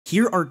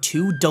Here are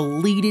two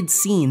deleted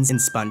scenes in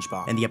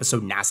SpongeBob. In the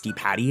episode Nasty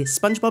Patty,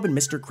 SpongeBob and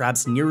Mr.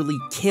 Krabs nearly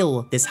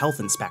kill this health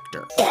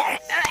inspector.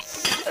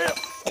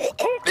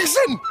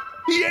 Listen!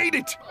 He ate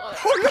it!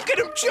 Oh, look at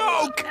him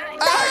choke!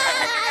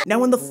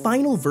 Now, in the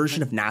final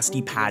version of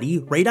Nasty Patty,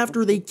 right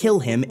after they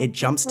kill him, it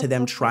jumps to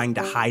them trying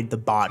to hide the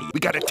body.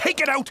 We gotta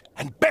take it out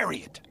and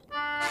bury it.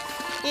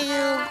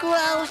 Ew,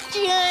 gross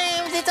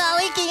germs, it's all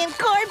icky and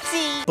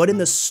corpsey. But in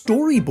the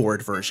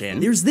storyboard version,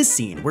 there's this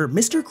scene where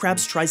Mr.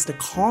 Krabs tries to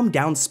calm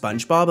down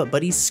SpongeBob,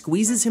 but he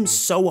squeezes him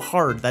so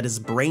hard that his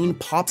brain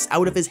pops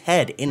out of his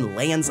head and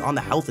lands on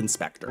the health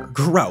inspector.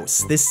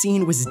 Gross. This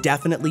scene was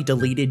definitely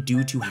deleted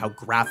due to how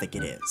graphic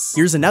it is.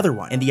 Here's another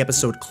one. In the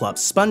episode Club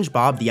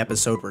SpongeBob, the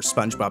episode where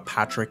SpongeBob,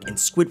 Patrick, and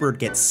Squidward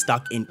get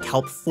stuck in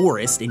kelp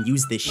forest and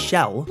use this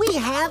shell, We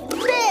have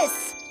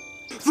this!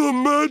 The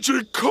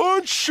magic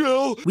conch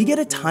shell! we get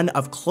a ton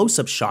of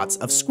close-up shots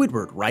of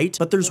Squidward, right?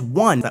 But there's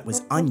one that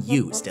was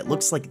unused. It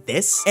looks like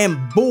this, and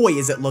boy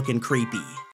is it looking creepy.